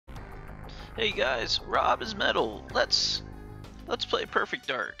Hey guys, Robismetal. Let's play Perfect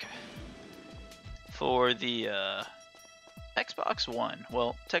Dark for the Xbox One.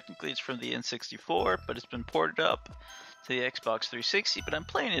 Well, technically it's from the N64, but it's been ported up to the Xbox 360, but I'm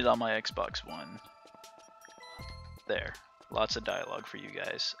playing it on my Xbox One. There. Lots of dialogue for you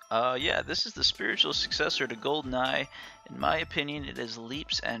guys. Yeah, this is the spiritual successor to GoldenEye. In my opinion, it is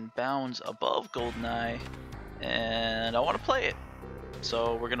leaps and bounds above GoldenEye, and I want to play it.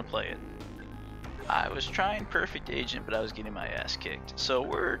 So we're gonna play it. I was trying Perfect Agent, but I was getting my ass kicked. So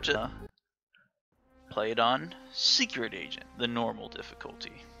we're just gonna play it on Secret Agent, the normal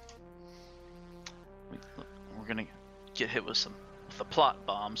difficulty. We're gonna get hit with a plot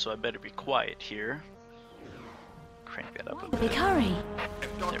bomb, so I better be quiet here. Crank that up a bit. Hurry!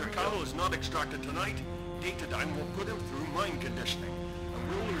 If Dr. Carroll is not extracted tonight, Datadyne will put him through mind conditioning. And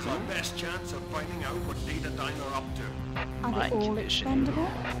we'll lose our best chance of finding out what Datadyne are up to. Are they all expendable?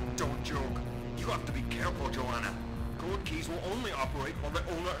 Don't joke. You have to be careful, Joanna. Code keys will only operate while the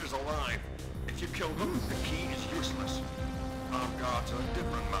owner is alive. If you kill them, the key is useless. Armed guards are a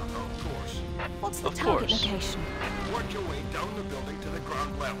different matter, of course. What's the target location? Work your way down the building to the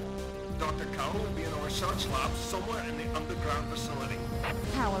ground level. Dr. Carroll will be in a research lab somewhere in the underground facility.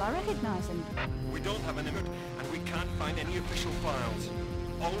 How will I recognize him? We don't have an image, and we can't find any official files.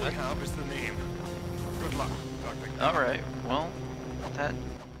 All we have is the name. Good luck, Dr. Carroll. Alright, well, that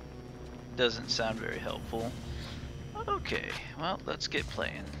doesn't sound very helpful. Okay, well, let's get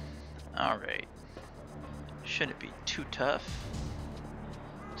playing. Alright. Shouldn't be too tough.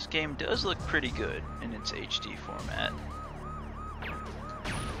 This game does look pretty good in its HD format.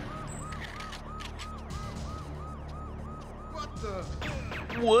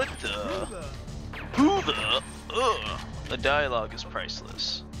 What the? Who the? Ugh. The dialogue is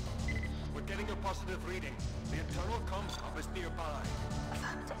priceless. We're getting a positive reading. The internal comms hub is nearby.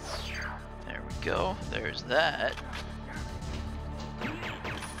 There we go. There's that.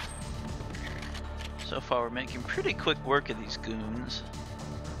 So far we're making pretty quick work of these goons.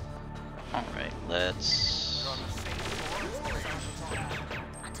 Alright, let's...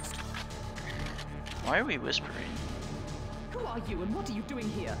 Why are we whispering? Who are you and what are you doing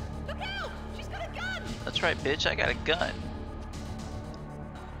here? Look out! She's got a gun! That's right, bitch, I got a gun.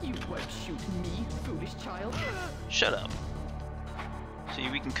 You won't shoot me, foolish child. Shut up. See,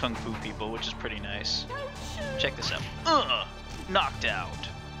 we can kung fu people, which is pretty nice. Check this out. Knocked out.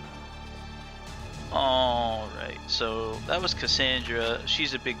 Alright, so that was Cassandra.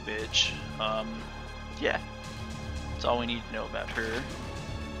 She's a big bitch. Yeah. That's all we need to know about her.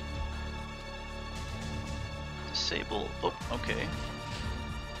 Disable. Oh, okay.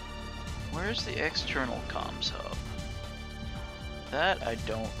 Where's the external comms hub? That I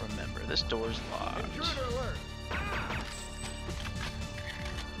don't remember. This door's locked.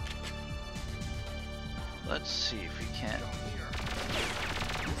 Let's see if we can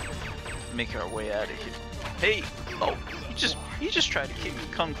make our way out of here. Hey! Oh, he just tried to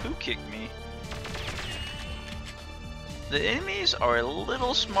kung fu kick me. The enemies are a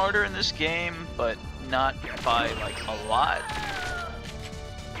little smarter in this game, but not by like a lot.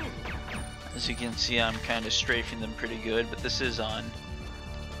 As you can see, I'm kind of strafing them pretty good, but this is on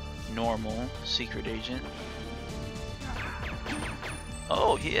normal Secret Agent.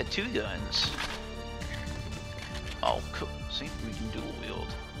 Oh, he had two guns. Oh, cool. See, we can dual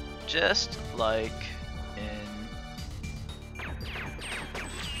wield. Just like in...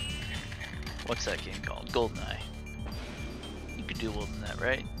 What's that game called? GoldenEye. You could dual wield in that,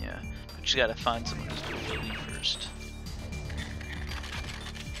 right? Yeah. But you gotta find someone who's dual wielding first.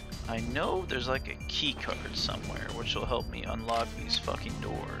 I know there's like a key card somewhere which will help me unlock these fucking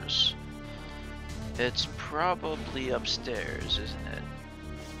doors. It's probably upstairs, isn't it?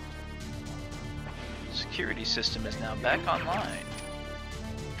 Security system is now back online.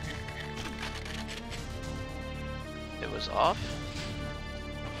 It was off.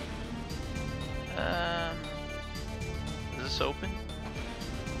 Is this open?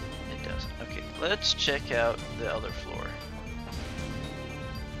 It doesn't. Okay, let's check out the other floor.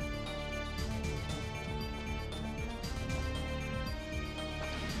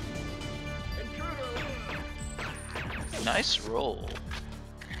 Nice roll.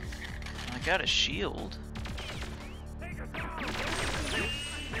 I got a shield.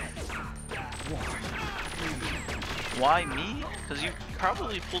 Why me? Because you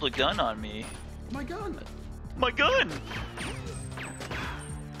probably pulled a gun on me. My gun! My gun!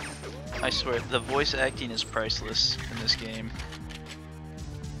 I swear, the voice acting is priceless in this game.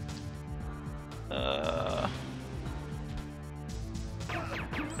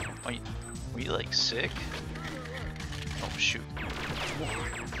 Were you like sick? Oh shoot.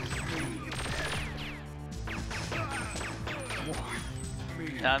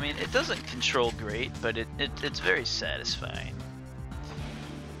 I mean, it doesn't control great, but it's very satisfying.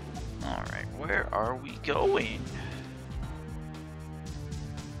 Alright, where are we going?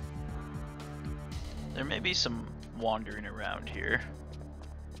 There may be some wandering around here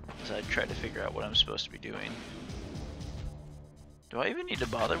as I try to figure out what I'm supposed to be doing. Do I even need to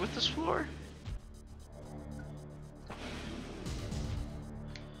bother with this floor?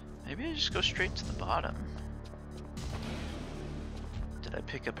 Maybe I just go straight to the bottom. Did I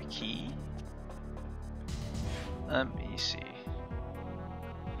pick up a key? Let me see.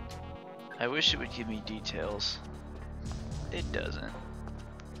 I wish it would give me details. It doesn't.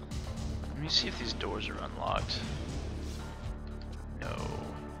 Let me see if these doors are unlocked. No.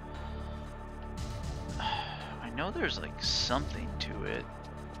 I know there's like something to it.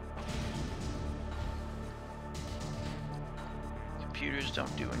 Computers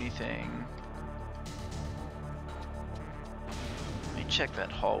don't do anything. Let me check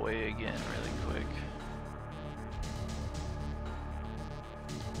that hallway again really quick.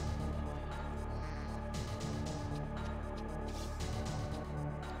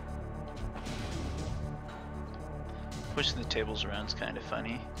 Pushing the tables around is kind of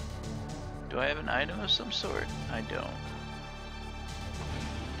funny. Do I have an item of some sort? I don't.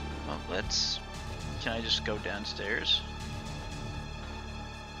 Well, let's... Can I just go downstairs?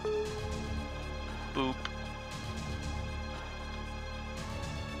 Boop.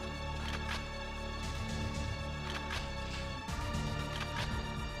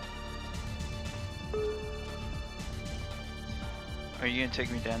 Are you gonna take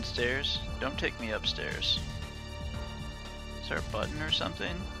me downstairs? Don't take me upstairs. Is there a button or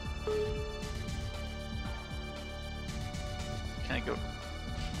something? Can I go?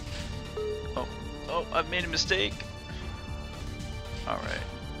 Oh, I've made a mistake. Alright.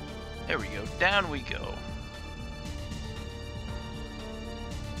 There we go. Down we go.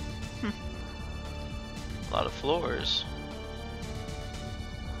 A lot of floors.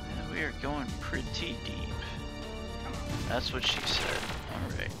 And we are going pretty deep. That's what she said.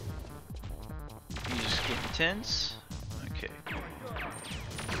 Alright. You just get tense. Okay.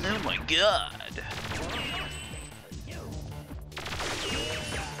 Oh my god.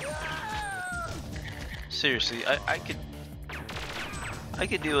 Seriously, I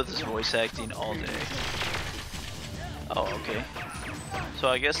could deal with this voice acting all day. Oh, okay. So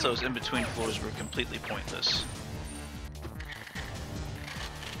I guess those in-between floors were completely pointless.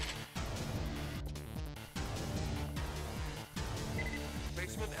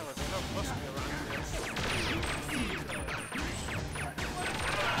 Basement elevator must be around here.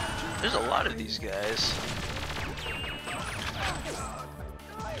 There's a lot of these guys.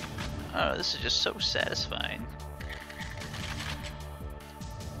 Oh, this is just so satisfying.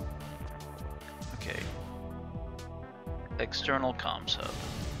 Okay. External comms hub.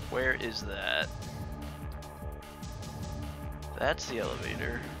 Where is that? That's the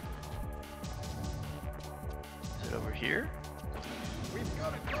elevator. Is it over here?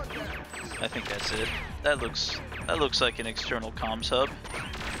 I think that's it. That looks like an external comms hub.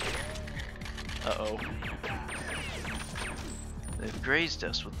 Uh-oh. They've grazed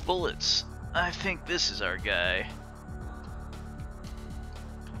us with bullets. I think this is our guy.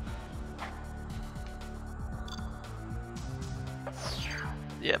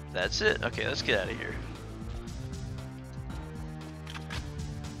 Yep, that's it. Okay, let's get out of here.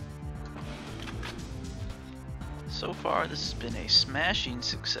 So far, this has been a smashing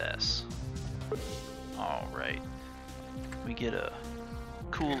success. Alright. We get a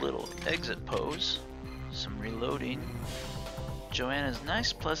cool little exit pose. Some reloading. Joanna's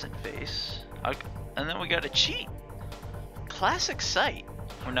nice, pleasant face. And then we got a cheat. Classic sight.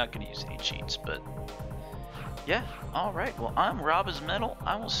 We're not going to use any cheats, but yeah. Alright, well, I'm Robismetal.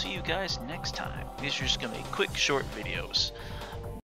 I will see you guys next time. These are just going to be quick, short videos.